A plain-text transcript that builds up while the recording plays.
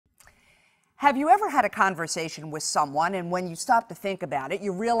Have you ever had a conversation with someone and when you stop to think about it,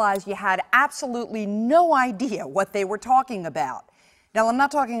 you realize you had absolutely no idea what they were talking about? Now, I'm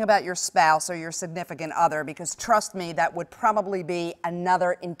not talking about your spouse or your significant other because trust me, that would probably be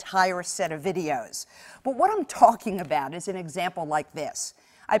another entire set of videos. But what I'm talking about is an example like this.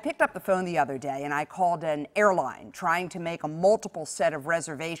 I picked up the phone the other day and I called an airline trying to make a multiple set of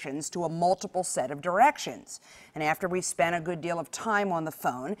reservations to a multiple set of directions. And after we spent a good deal of time on the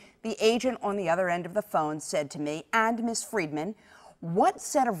phone, the agent on the other end of the phone said to me, "And Miss Friedman, what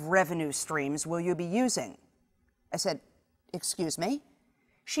set of revenue streams will you be using?" I said, "Excuse me?"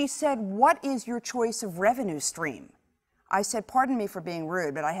 She said, "What is your choice of revenue stream?" I said, "Pardon me for being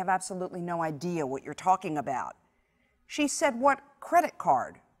rude, but I have absolutely no idea what you're talking about." She said, "What credit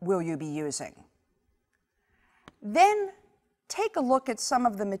card will you be using?" Then take a look at some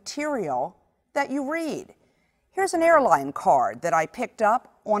of the material that you read. Here's an airline card that I picked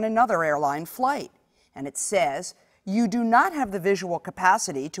up on another airline flight, and it says, "You do not have the visual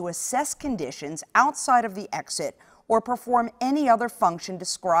capacity to assess conditions outside of the exit or perform any other function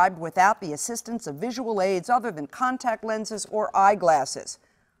described without the assistance of visual aids other than contact lenses or eyeglasses."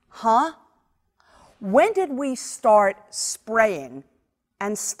 Huh? When did we start spraying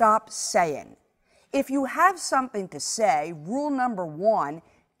and stop saying? If you have something to say, rule number one,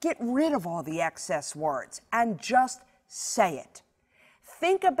 get rid of all the excess words and just say it.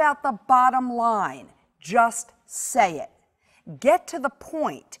 Think about the bottom line. Just say it. Get to the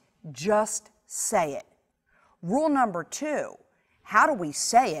point. Just say it. Rule number two, how do we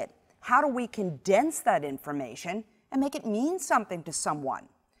say it? How do we condense that information and make it mean something to someone?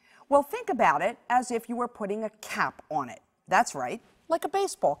 Well, think about it as if you were putting a cap on it. That's right, like a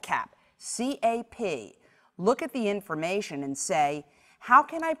baseball cap, C-A-P. Look at the information and say, how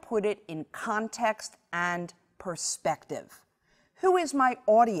can I put it in context and perspective? Who is my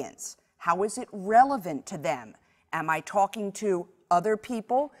audience? How is it relevant to them? Am I talking to other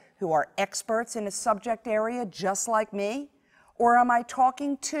people who are experts in a subject area just like me? Or am I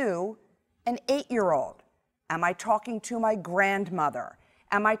talking to an 8-year-old? Am I talking to my grandmother?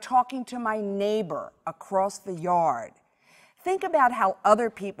 Am I talking to my neighbor across the yard? Think about how other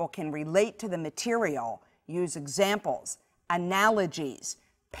people can relate to the material, use examples, analogies,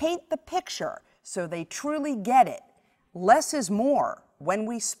 paint the picture so they truly get it. Less is more when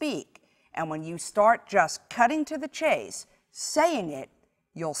we speak, and when you start just cutting to the chase, saying it,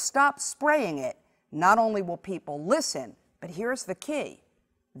 you'll stop spraying it. Not only will people listen, but here's the key,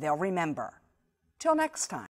 they'll remember. Till next time.